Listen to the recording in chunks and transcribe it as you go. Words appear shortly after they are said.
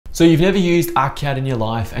So you've never used ArchiCAD in your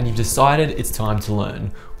life and you've decided it's time to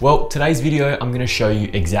learn. Well, today's video, I'm gonna show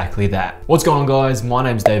you exactly that. What's going on, guys? My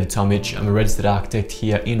name's David Tomich. I'm a registered architect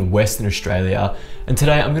here in Western Australia. And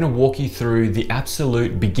today I'm gonna walk you through the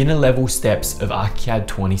absolute beginner level steps of ArchiCAD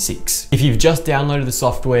 26. If you've just downloaded the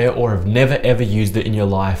software or have never ever used it in your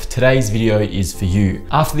life, today's video is for you.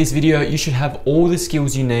 After this video, you should have all the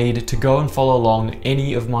skills you need to go and follow along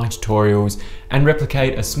any of my tutorials and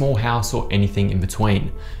replicate a small house or anything in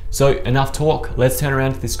between. So enough talk, let's turn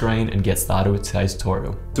around to the screen and get started with today's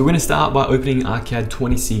tutorial. So we're gonna start by opening ArchiCAD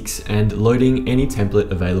 26 and loading any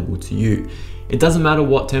template available to you. It doesn't matter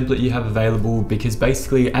what template you have available because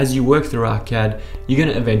basically as you work through ArchiCAD, you're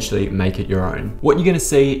gonna eventually make it your own. What you're gonna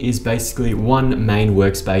see is basically one main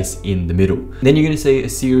workspace in the middle. Then you're gonna see a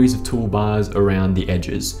series of toolbars around the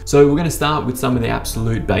edges. So we're gonna start with some of the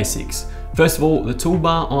absolute basics. First of all, the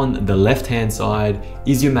toolbar on the left-hand side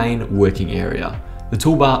is your main working area. The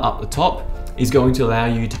toolbar up the top is going to allow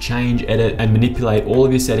you to change, edit, and manipulate all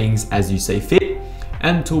of your settings as you see fit.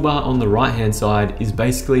 And the toolbar on the right-hand side is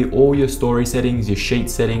basically all your story settings, your sheet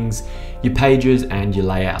settings, your pages, and your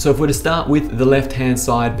layout. So if we're to start with the left-hand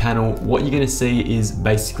side panel, what you're gonna see is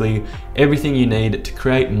basically everything you need to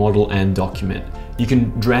create, model, and document. You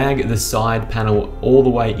can drag the side panel all the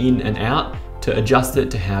way in and out to adjust it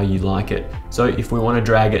to how you like it. So if we wanna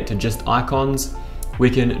drag it to just icons, we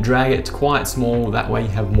can drag it to quite small, that way you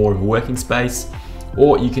have more of a working space,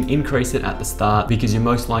 or you can increase it at the start because you're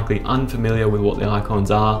most likely unfamiliar with what the icons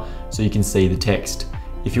are, so you can see the text.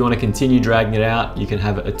 If you want to continue dragging it out, you can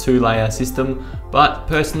have a two-layer system, but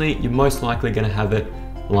personally, you're most likely going to have it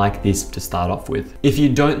like this to start off with. If you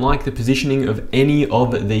don't like the positioning of any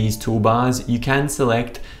of these toolbars, you can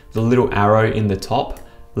select the little arrow in the top,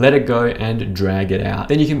 let it go and drag it out.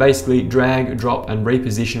 Then you can basically drag, drop, and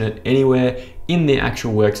reposition it anywhere in the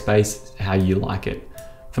actual workspace how you like it.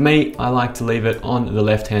 For me, I like to leave it on the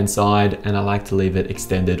left-hand side and I like to leave it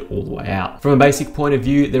extended all the way out. From a basic point of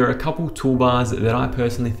view, there are a couple toolbars that I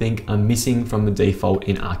personally think are missing from the default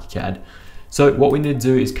in ArchiCAD. So what we need to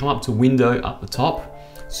do is come up to Window up the top,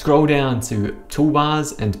 scroll down to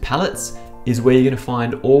Toolbars and Palettes is where you're gonna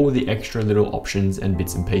find all the extra little options and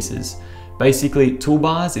bits and pieces. Basically,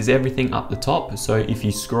 toolbars is everything up the top. So if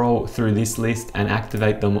you scroll through this list and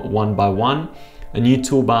activate them one by one, a new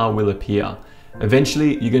toolbar will appear.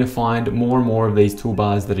 Eventually, you're gonna find more and more of these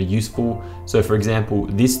toolbars that are useful. So for example,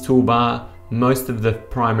 this toolbar, most of the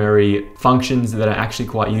primary functions that are actually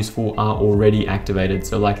quite useful are already activated.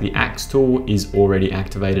 So like the axe tool is already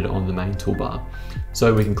activated on the main toolbar.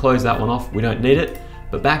 So we can close that one off, we don't need it.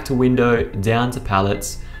 But back to Window, down to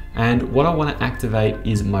Palettes. And what I want to activate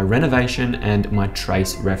is my renovation and my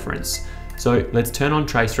trace reference. So let's turn on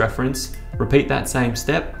trace reference, repeat that same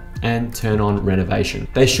step, and turn on renovation.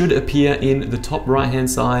 They should appear in the top right-hand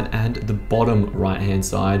side and the bottom right-hand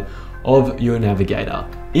side of your navigator.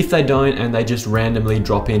 If they don't and they just randomly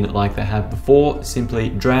drop in like they have before, simply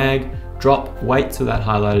drag, drop, wait till that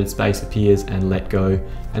highlighted space appears and let go,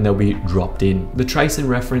 and they'll be dropped in. The trace and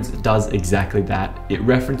reference does exactly that. It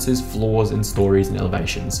references floors and stories and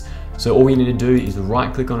elevations. So all you need to do is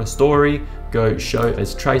right click on a story, go show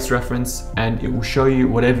as trace reference, and it will show you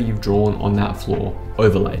whatever you've drawn on that floor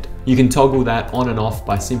overlaid. You can toggle that on and off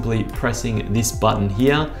by simply pressing this button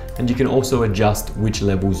here, and you can also adjust which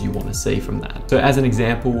levels you want to see from that. So as an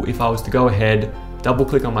example, if I was to go ahead, double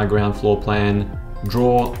click on my ground floor plan,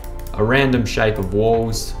 draw a random shape of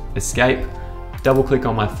walls, escape, double click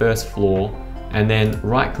on my first floor, and then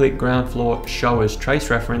right click ground floor, show as trace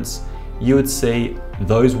reference, you would see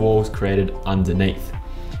those walls created underneath.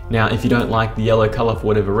 Now, if you don't like the yellow color for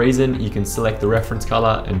whatever reason, you can select the reference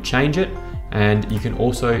color and change it, and you can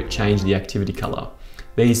also change the activity color.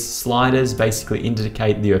 These sliders basically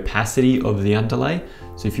indicate the opacity of the underlay.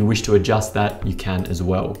 So if you wish to adjust that, you can as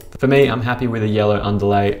well. For me, I'm happy with a yellow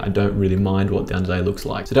underlay. I don't really mind what the underlay looks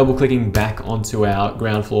like. So double clicking back onto our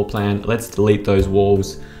ground floor plan, let's delete those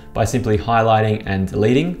walls by simply highlighting and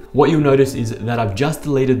deleting. What you'll notice is that I've just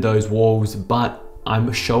deleted those walls, but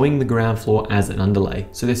I'm showing the ground floor as an underlay.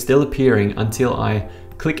 So they're still appearing until I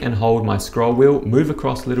click and hold my scroll wheel, move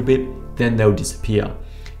across a little bit, then they'll disappear.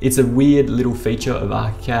 It's a weird little feature of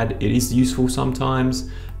ArchiCAD. It is useful sometimes,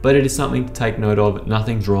 but it is something to take note of.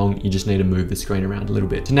 Nothing's wrong, you just need to move the screen around a little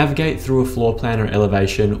bit. To navigate through a floor plan or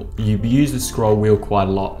elevation, you use the scroll wheel quite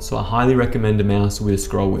a lot, so I highly recommend a mouse with a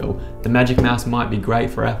scroll wheel. The Magic Mouse might be great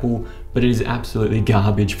for Apple, but it is absolutely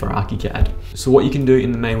garbage for ArchiCAD. So what you can do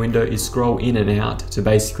in the main window is scroll in and out to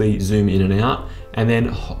basically zoom in and out, and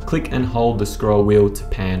then click and hold the scroll wheel to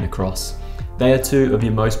pan across. They are two of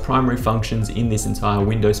your most primary functions in this entire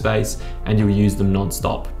window space, and you'll use them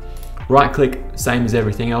non-stop. Right click, same as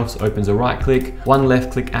everything else, opens a right click. One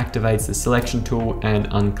left click activates the selection tool and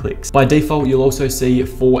unclicks. By default, you'll also see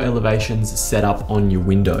 4 elevations set up on your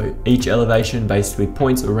window. Each elevation basically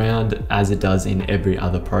points around as it does in every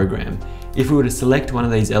other program. If we were to select one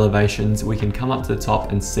of these elevations, we can come up to the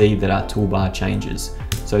top and see that our toolbar changes.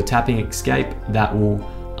 So tapping escape, that will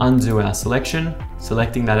undo our selection.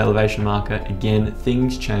 Selecting that elevation marker, again,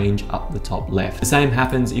 things change up the top left. The same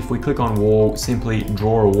happens if we click on wall, simply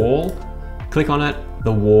draw a wall, click on it,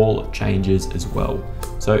 the wall changes as well.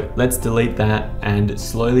 So let's delete that and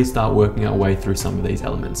slowly start working our way through some of these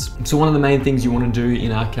elements. So one of the main things you want to do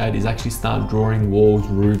in ArchiCAD is actually start drawing walls,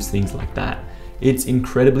 roofs, things like that. It's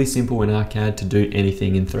incredibly simple in ArchiCAD to do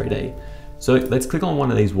anything in 3D. So let's click on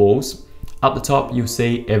one of these walls. Up the top, you'll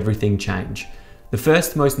see everything change. The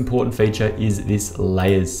first most important feature is this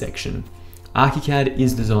layers section. ArchiCAD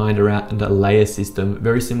is designed around a layer system,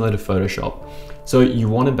 very similar to Photoshop. So you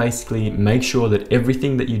want to basically make sure that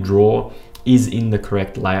everything that you draw is in the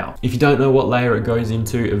correct layer. If you don't know what layer it goes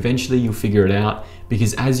into, eventually you'll figure it out,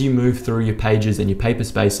 because as you move through your pages and your paper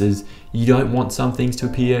spaces, you don't want some things to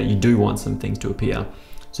appear, you do want some things to appear.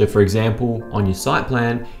 So for example, on your site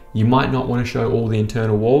plan, you might not want to show all the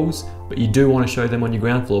internal walls, but you do want to show them on your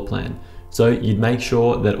ground floor plan. So you'd make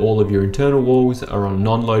sure that all of your internal walls are on a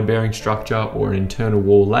non-load bearing structure or an internal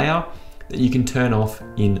wall layer that you can turn off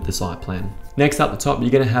in the site plan. Next up the top, you're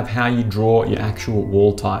going to have how you draw your actual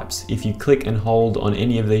wall types. If you click and hold on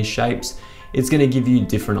any of these shapes, it's going to give you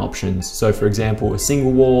different options. So for example, a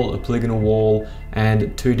single wall, a polygonal wall,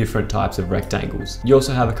 and 2 different types of rectangles. You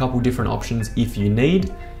also have a couple different options if you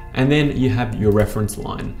need. And then you have your reference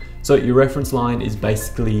line. So your reference line is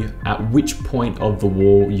basically at which point of the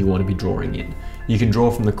wall you want to be drawing in. You can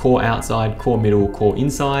draw from the core outside, core middle, core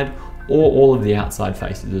inside, or all of the outside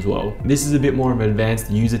faces as well. This is a bit more of an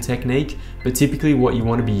advanced user technique, but typically what you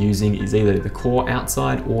want to be using is either the core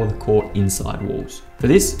outside or the core inside walls. For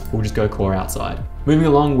this, we'll just go core outside. Moving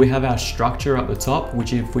along, we have our structure up the top,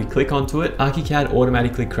 which if we click onto it, ArchiCAD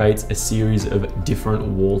automatically creates a series of different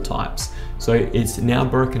wall types. So it's now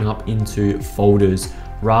broken up into folders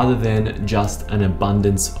rather than just an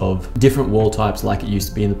abundance of different wall types like it used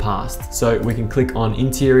to be in the past. So we can click on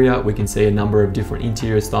interior, we can see a number of different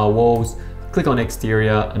interior style walls. Click on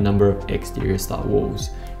exterior, a number of exterior style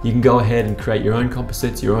walls. You can go ahead and create your own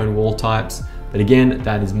composites, your own wall types. But again,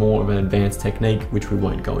 that is more of an advanced technique, which we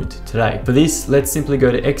won't go into today. For this, let's simply go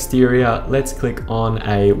to exterior. Let's click on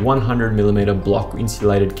a 100mm block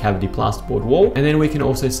insulated cavity plasterboard wall. And then we can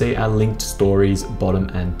also see our linked stories bottom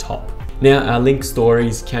and top. Now, our linked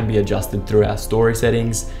stories can be adjusted through our story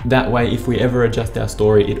settings. That way, if we ever adjust our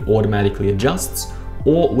story, it automatically adjusts.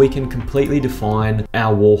 Or we can completely define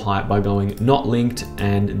our wall height by going not linked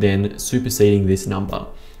and then superseding this number.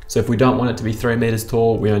 So if we don't want it to be 3 meters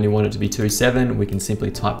tall, we only want it to be 2.7, we can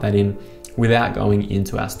simply type that in without going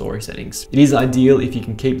into our story settings. It is ideal if you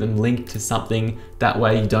can keep them linked to something, that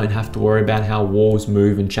way you don't have to worry about how walls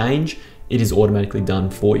move and change. It is automatically done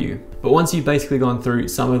for you. But once you've basically gone through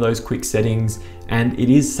some of those quick settings, and it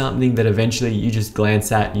is something that eventually you just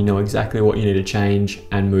glance at, you know exactly what you need to change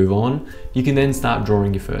and move on, you can then start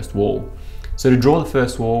drawing your first wall. So to draw the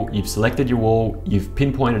first wall, you've selected your wall, you've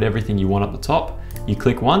pinpointed everything you want up the top, you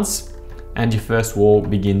click once, and your first wall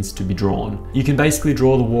begins to be drawn. You can basically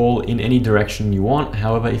draw the wall in any direction you want.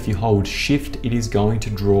 However, if you hold shift, it is going to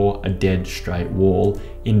draw a dead straight wall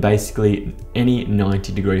in basically any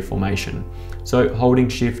 90-degree formation. So holding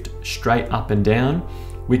shift straight up and down,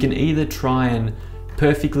 we can either try and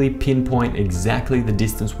perfectly pinpoint exactly the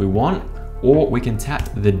distance we want, or we can tap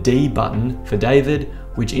the D button for David,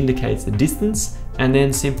 which indicates the distance, and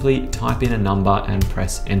then simply type in a number and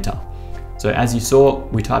press enter. So as you saw,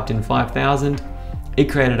 we typed in 5,000, it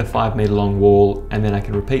created a 5 meter long wall, and then I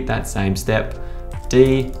can repeat that same step.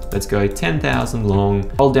 D, let's go 10,000 long,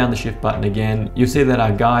 hold down the shift button again. You'll see that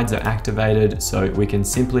our guides are activated, so we can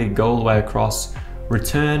simply go all the way across,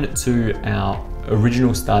 return to our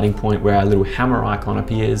original starting point where our little hammer icon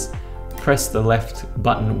appears, press the left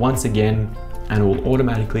button once again, and it will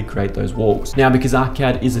automatically create those walls. Now, because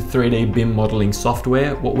ArchiCAD is a 3D BIM modeling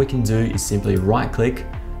software, what we can do is simply right click,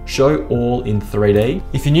 show all in 3D.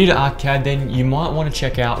 If you're new to ArchiCAD, then you might want to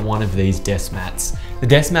check out one of these desk mats. The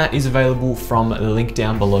desk mat is available from the link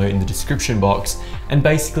down below in the description box, and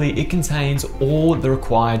basically it contains all the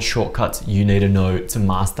required shortcuts you need to know to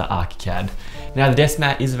master ArchiCAD. Now, the desk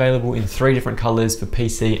mat is available in 3 different colors for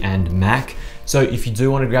PC and Mac. So if you do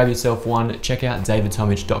want to grab yourself one, check out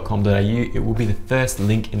davidtomich.com.au. It will be the first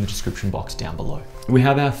link in the description box down below. We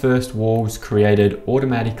have our first walls created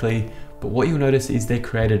automatically but what you'll notice is they're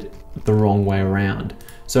created the wrong way around.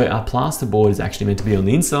 So our plasterboard is actually meant to be on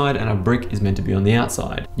the inside and our brick is meant to be on the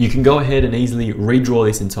outside. You can go ahead and easily redraw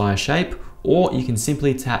this entire shape, or you can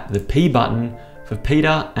simply tap the P button for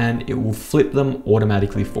Peter and it will flip them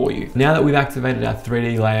automatically for you. Now that we've activated our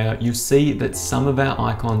 3D layer, you'll see that some of our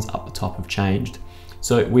icons up the top have changed.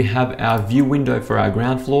 So we have our view window for our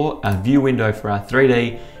ground floor, our view window for our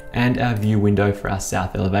 3D, and our view window for our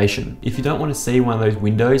south elevation. If you don't want to see one of those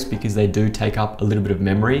windows because they do take up a little bit of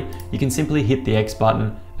memory, you can simply hit the X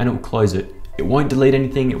button and it will close it. It won't delete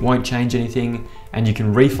anything, it won't change anything, and you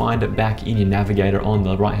can re-find it back in your navigator on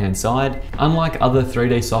the right-hand side. Unlike other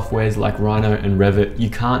 3D softwares like Rhino and Revit, you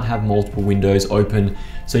can't have multiple windows open,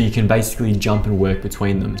 so you can basically jump and work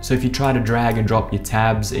between them. So if you try to drag and drop your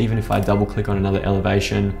tabs, even if I double click on another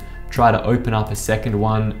elevation, try to open up a second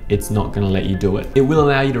one, it's not gonna let you do it. It will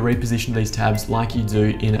allow you to reposition these tabs like you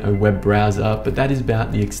do in a web browser, but that is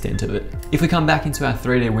about the extent of it. If we come back into our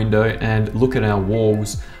 3D window and look at our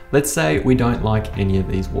walls, let's say we don't like any of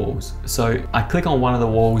these walls. So I click on one of the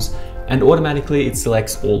walls and automatically it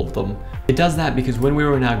selects all of them. It does that because when we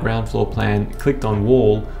were in our ground floor plan, clicked on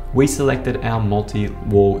wall, we selected our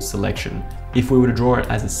multi-wall selection. If we were to draw it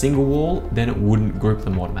as a single wall, then it wouldn't group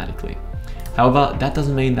them automatically. However, that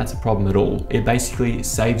doesn't mean that's a problem at all. It basically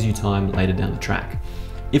saves you time later down the track.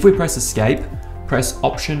 If we press escape, press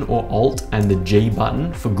Option or Alt and the G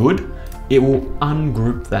button for good, it will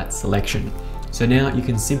ungroup that selection. So now you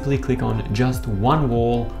can simply click on just one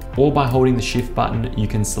wall, or by holding the Shift button, you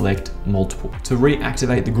can select multiple. To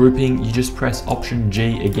reactivate the grouping, you just press Option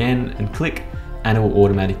G again and click, and it will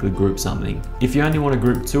automatically group something. If you only want to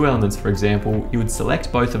group two elements, for example, you would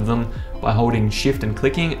select both of them by holding Shift and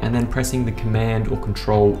clicking and then pressing the Command or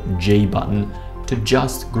Control G button to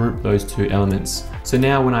just group those two elements. So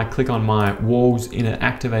now when I click on my walls in an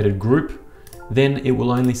activated group, then it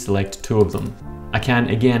will only select two of them. I can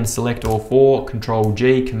again select all four, Control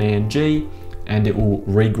G, Command G, and it will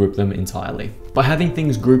regroup them entirely. By having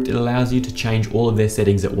things grouped, it allows you to change all of their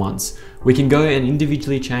settings at once. We can go and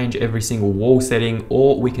individually change every single wall setting,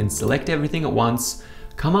 or we can select everything at once,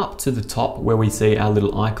 come up to the top where we see our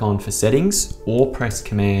little icon for settings, or press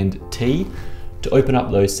Command T to open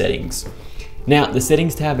up those settings. Now, the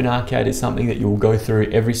settings tab in ArchiCAD is something that you will go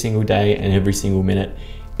through every single day and every single minute.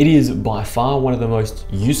 It is by far one of the most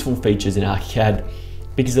useful features in ArchiCAD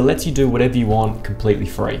because it lets you do whatever you want completely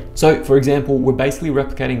free. So for example, we're basically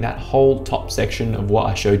replicating that whole top section of what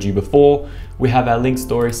I showed you before. We have our link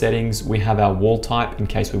story settings, we have our wall type in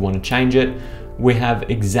case we want to change it. We have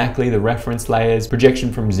exactly the reference layers,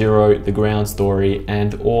 projection from zero, the ground story,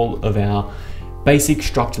 and all of our basic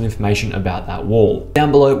structural information about that wall.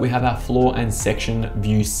 Down below, we have our floor and section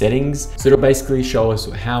view settings. So it'll basically show us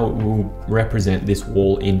how it will represent this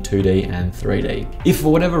wall in 2D and 3D. If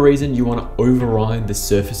for whatever reason you want to override the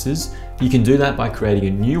surfaces, you can do that by creating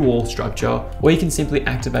a new wall structure, or you can simply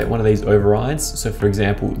activate one of these overrides. So for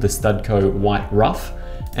example, the Studco white rough,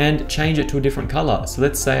 and change it to a different color. So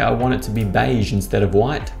let's say I want it to be beige instead of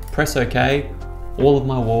white, press OK. All of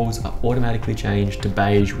my walls are automatically changed to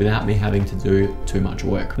beige without me having to do too much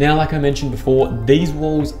work. Now, like I mentioned before, these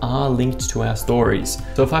walls are linked to our stories.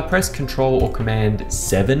 So if I press Control or Command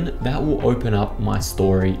 7, that will open up my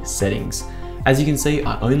story settings. As you can see,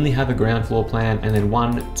 I only have a ground floor plan and then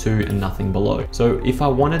 1, 2, and nothing below. So if I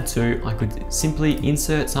wanted to, I could simply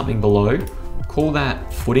insert something below, call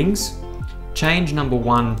that footings, change number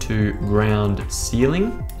 1 to ground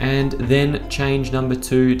ceiling, and then change number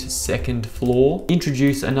 2 to second floor.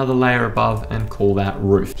 Introduce another layer above and call that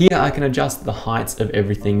roof. Here I can adjust the heights of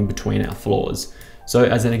everything between our floors. So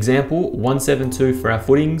as an example, 172 for our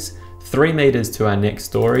footings, 3 meters to our next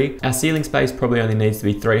story. Our ceiling space probably only needs to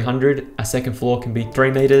be 300. Our second floor can be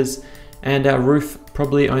 3 meters. And our roof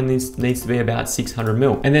probably only needs to be about 600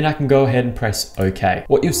 mil. And then I can go ahead and press OK.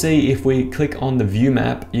 What you'll see if we click on the view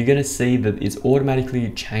map, you're gonna see that it's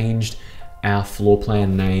automatically changed our floor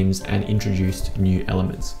plan names and introduced new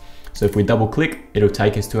elements. So if we double click, it'll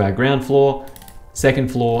take us to our ground floor,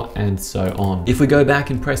 second floor, and so on. If we go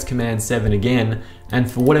back and press Command 7 again, and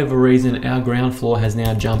for whatever reason, our ground floor has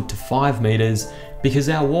now jumped to 5 meters, because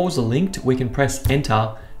our walls are linked, we can press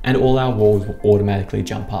Enter and all our walls will automatically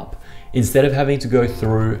jump up. Instead of having to go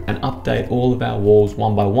through and update all of our walls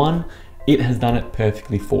one by one, it has done it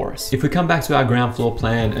perfectly for us. If we come back to our ground floor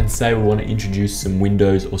plan and say we want to introduce some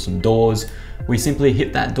windows or some doors, we simply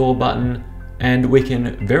hit that door button and we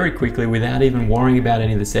can very quickly, without even worrying about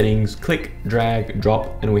any of the settings, click, drag,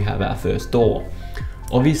 drop, and we have our first door.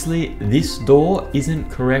 Obviously, this door isn't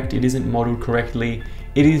correct, it isn't modeled correctly,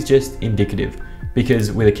 it is just indicative.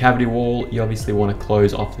 Because with a cavity wall, you obviously want to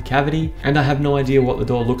close off the cavity, and I have no idea what the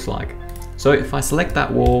door looks like. So if I select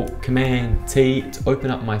that wall, Command T to open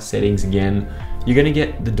up my settings again, you're gonna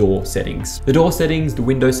get the door settings. The door settings, the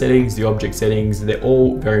window settings, the object settings, they're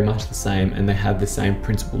all very much the same and they have the same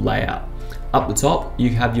principal layout. Up the top, you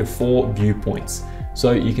have your 4 viewpoints.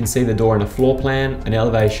 So you can see the door in a floor plan, an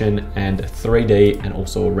elevation, and a 3D, and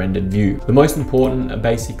also a rendered view. The most important are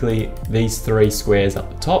basically these 3 squares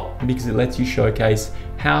up the top because it lets you showcase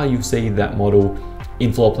how you see that model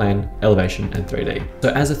in floor plan, elevation, and 3D. So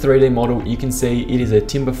as a 3D model, you can see it is a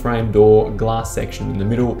timber frame door, glass section in the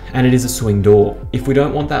middle, and it is a swing door. If we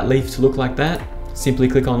don't want that leaf to look like that, simply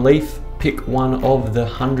click on leaf, pick one of the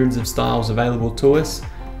hundreds of styles available to us,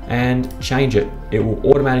 and change it. It will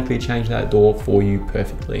automatically change that door for you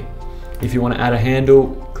perfectly. If you want to add a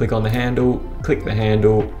handle, click on the handle, click the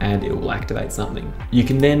handle, and it will activate something. You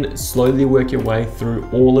can then slowly work your way through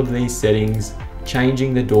all of these settings,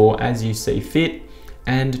 changing the door as you see fit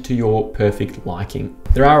and to your perfect liking.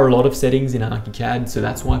 There are a lot of settings in ArchiCAD, so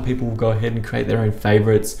that's why people will go ahead and create their own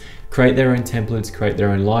favorites, create their own templates, create their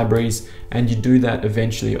own libraries, and you do that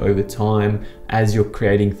eventually over time as you're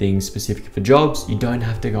creating things specific for jobs. You don't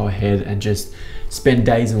have to go ahead and just spend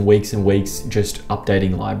days and weeks just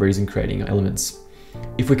updating libraries and creating elements.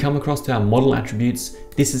 If we come across to our model attributes,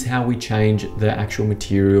 this is how we change the actual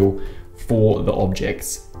material for the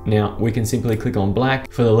objects. Now we can simply click on black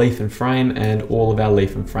for the leaf and frame, and all of our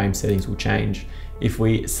leaf and frame settings will change. If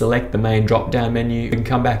we select the main drop down menu, we can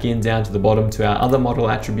come back in down to the bottom to our other model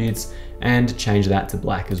attributes and change that to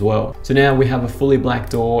black as well. So now we have a fully black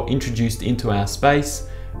door introduced into our space.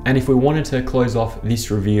 And if we wanted to close off this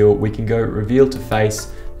reveal, we can go reveal to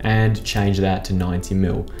face and change that to 90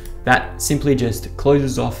 mil. That simply just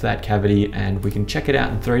closes off that cavity and we can check it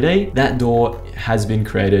out in 3D. That door has been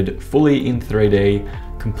created fully in 3D,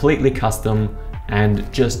 completely custom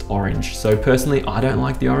and just orange. So personally, I don't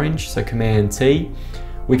like the orange, so Command T.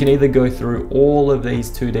 We can either go through all of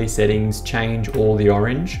these 2D settings, change all the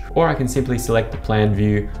orange, or I can simply select the plan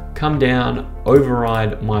view, come down,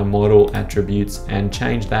 override my model attributes and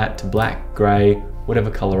change that to black, gray,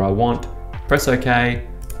 whatever color I want. Press OK,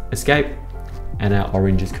 escape, and our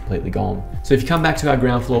orange is completely gone. So if you come back to our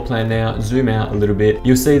ground floor plan now, zoom out a little bit,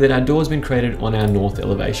 you'll see that our door's been created on our north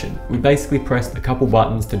elevation. We basically pressed a couple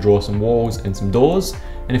buttons to draw some walls and some doors.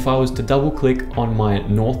 And if I was to double click on my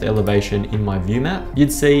north elevation in my view map,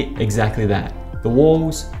 you'd see exactly that. The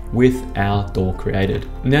walls with our door created.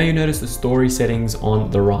 Now you notice the story settings on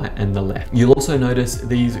the right and the left. You'll also notice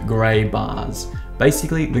these gray bars.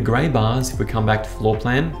 Basically, the gray bars, if we come back to floor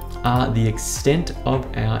plan, are the extent of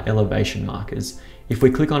our elevation markers. If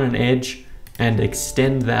we click on an edge and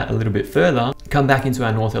extend that a little bit further, come back into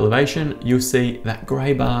our north elevation, you'll see that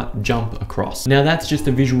gray bar jump across. Now that's just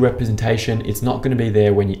a visual representation. It's not going to be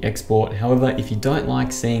there when you export. However, if you don't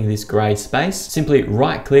like seeing this gray space, simply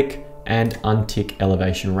right click and untick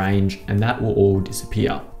elevation range and that will all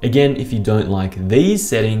disappear. Again, if you don't like these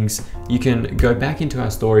settings, you can go back into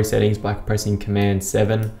our story settings by pressing Command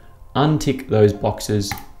 7, untick those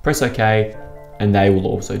boxes, press OK, and they will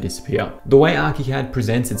also disappear. The way ArchiCAD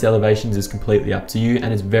presents its elevations is completely up to you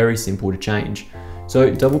and it's very simple to change. So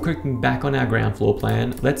double clicking back on our ground floor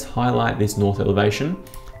plan, let's highlight this north elevation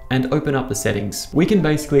and open up the settings. We can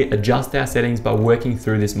basically adjust our settings by working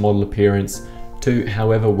through this model appearance to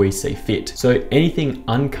however we see fit. So anything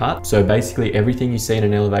uncut, so basically everything you see in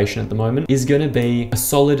an elevation at the moment, is going to be a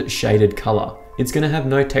solid shaded color. It's going to have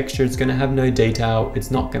no texture, it's going to have no detail, it's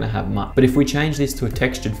not going to have much. But if we change this to a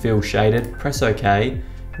textured fill shaded, press OK,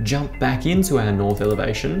 jump back into our north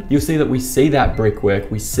elevation, you'll see that we see that brickwork,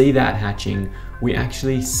 we see that hatching, we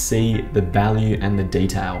actually see the value and the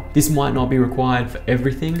detail. This might not be required for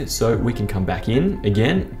everything, so we can come back in,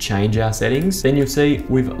 again, change our settings. Then you'll see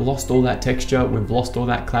we've lost all that texture, we've lost all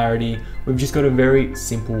that clarity, we've just got a very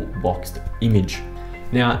simple boxed image.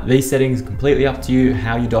 Now, these settings are completely up to you,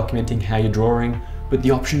 how you're documenting, how you're drawing, but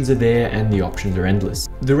the options are there and the options are endless.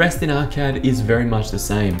 The rest in ArchiCAD is very much the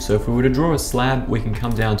same. So if we were to draw a slab, we can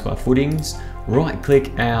come down to our footings, right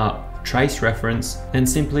click our trace reference and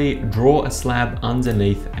simply draw a slab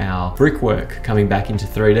underneath our brickwork. Coming back into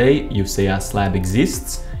 3D, you'll see our slab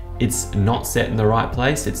exists. It's not set in the right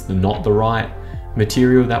place. It's not the right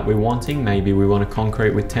material that we're wanting. Maybe we want a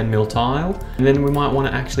concrete with 10 mil tile, and then we might want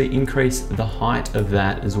to actually increase the height of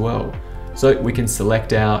that as well. So we can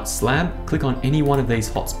select our slab, click on any one of these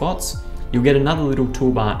hotspots. You'll get another little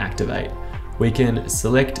toolbar activate. We can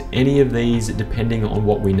select any of these depending on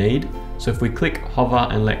what we need. So if we click hover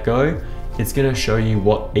and let go, it's going to show you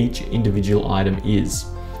what each individual item is.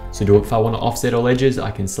 So if I want to offset all edges,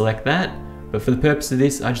 I can select that. But for the purpose of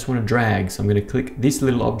this, I just want to drag. So I'm going to click this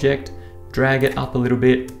little object, drag it up a little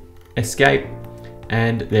bit, escape,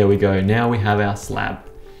 and there we go. Now we have our slab.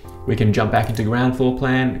 We can jump back into ground floor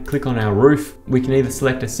plan, click on our roof. We can either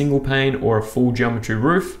select a single pane or a full geometry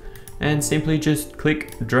roof, and simply just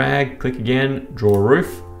click, drag, click again, draw a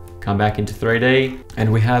roof, come back into 3D,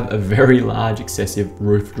 and we have a very large excessive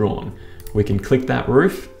roof drawn. We can click that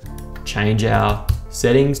roof, change our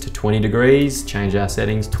settings to 20 degrees, change our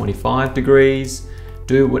settings 25 degrees,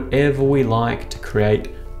 do whatever we like to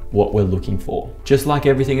create what we're looking for. Just like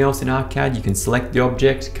everything else in ArchiCAD, you can select the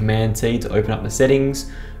object, Command T to open up the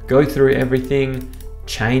settings, go through everything,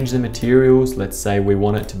 change the materials. Let's say we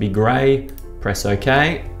want it to be gray, press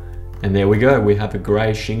OK, and there we go. We have a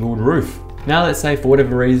gray shingled roof. Now let's say for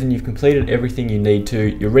whatever reason you've completed everything you need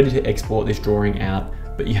to, you're ready to export this drawing out,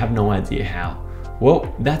 but you have no idea how.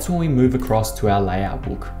 Well, that's when we move across to our layout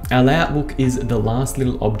book. Our layout book is the last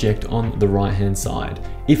little object on the right-hand side.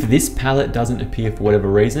 If this palette doesn't appear for whatever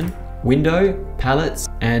reason, Window, Palettes,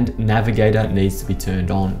 and Navigator needs to be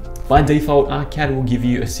turned on. By default, ArchiCAD will give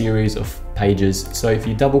you a series of pages. So if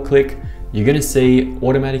you double click, you're gonna see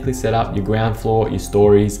automatically set up your ground floor, your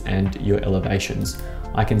stories, and your elevations.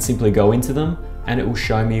 I can simply go into them and it will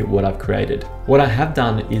show me what I've created. What I have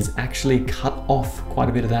done is actually cut off quite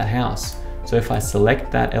a bit of that house. So if I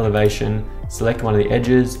select that elevation, select one of the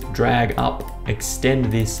edges, drag up,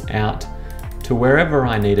 extend this out to wherever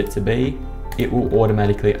I need it to be, it will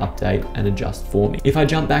automatically update and adjust for me. If I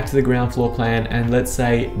jump back to the ground floor plan and let's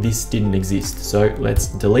say this didn't exist, so let's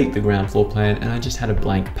delete the ground floor plan and I just had a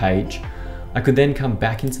blank page. I could then come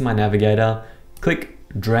back into my navigator, click,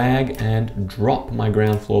 drag and drop my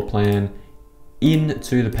ground floor plan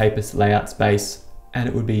into the paper layout space, and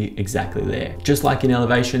it would be exactly there. Just like in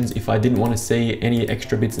elevations, if I didn't want to see any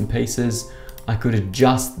extra bits and pieces, I could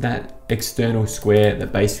adjust that external square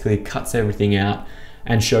that basically cuts everything out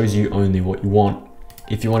and shows you only what you want.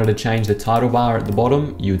 If you wanted to change the title bar at the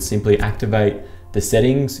bottom, you would simply activate the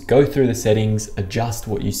settings, go through the settings, adjust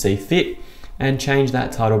what you see fit, and change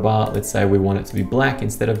that title bar. Let's say we want it to be black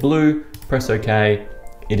instead of blue, press OK,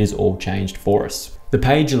 it is all changed for us. The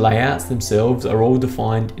page layouts themselves are all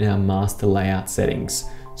defined in our master layout settings.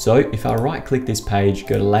 So if I right click this page,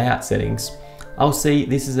 go to layout settings, I'll see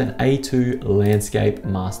this is an A2 landscape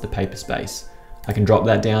master paper space. I can drop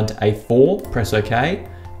that down to A4, press OK,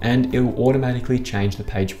 and it will automatically change the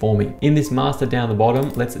page for me. In this master down the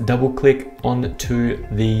bottom, let's double click onto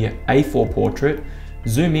the A4 portrait,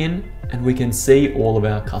 zoom in, and we can see all of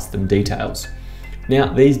our custom details.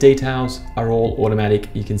 Now, these details are all automatic.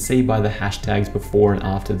 You can see by the hashtags before and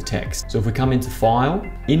after the text. So if we come into File,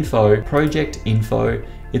 Info, Project Info,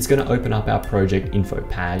 it's going to open up our Project Info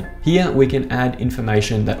pad. Here we can add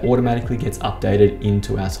information that automatically gets updated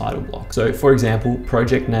into our title block. So for example,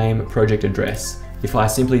 project name, project address. If I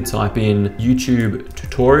simply type in YouTube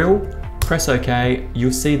tutorial, press OK,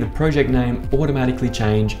 you'll see the project name automatically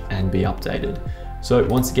change and be updated. So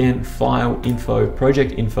once again, File, Info,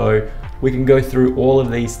 Project Info, we can go through all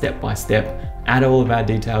of these step by step, add all of our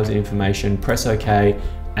details and information, press OK,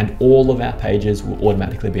 and all of our pages will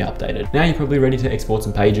automatically be updated. Now you're probably ready to export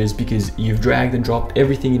some pages because you've dragged and dropped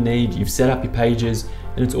everything you need, you've set up your pages,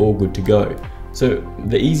 and it's all good to go. So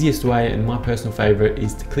the easiest way, and my personal favorite,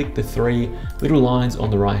 is to click the three little lines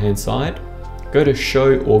on the right hand side, go to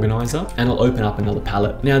Show Organizer, and it'll open up another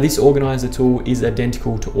palette. Now this organizer tool is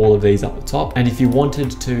identical to all of these up the top, and if you wanted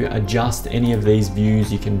to adjust any of these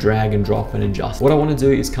views, you can drag and drop and adjust. What I want to do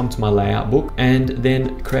is come to my layout book and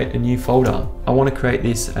then create a new folder. I want to create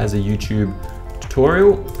this as a YouTube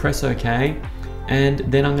tutorial, press OK, and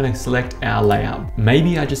then I'm going to select our layout.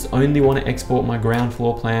 Maybe I just only want to export my ground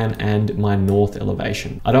floor plan and my north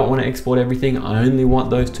elevation. I don't want to export everything, I only want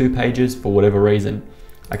those two pages for whatever reason.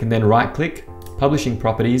 I can then right click, Publishing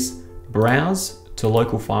Properties, browse to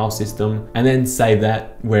local file system, and then save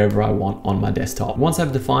that wherever I want on my desktop. Once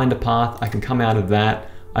I've defined a path, I can come out of that.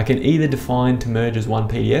 I can either define to merge as one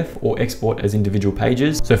PDF or export as individual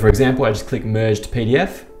pages. So for example, I just click Merge to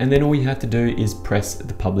PDF, and then all you have to do is press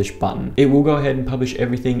the Publish button. It will go ahead and publish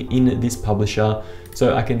everything in this publisher.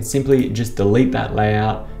 So I can simply just delete that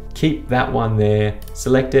layout, keep that one there,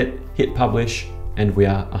 select it, hit Publish, and we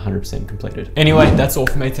are 100% completed. Anyway, that's all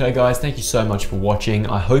for me today, guys. Thank you so much for watching.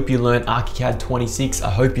 I hope you learned ArchiCAD 26. I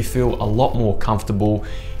hope you feel a lot more comfortable.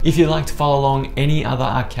 If you'd like to follow along any other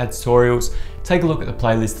ArchiCAD tutorials, take a look at the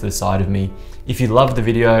playlist to the side of me. If you loved the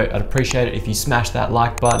video, I'd appreciate it if you smash that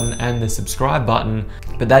like button and the subscribe button.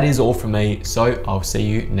 But that is all from me, so I'll see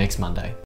you next Monday.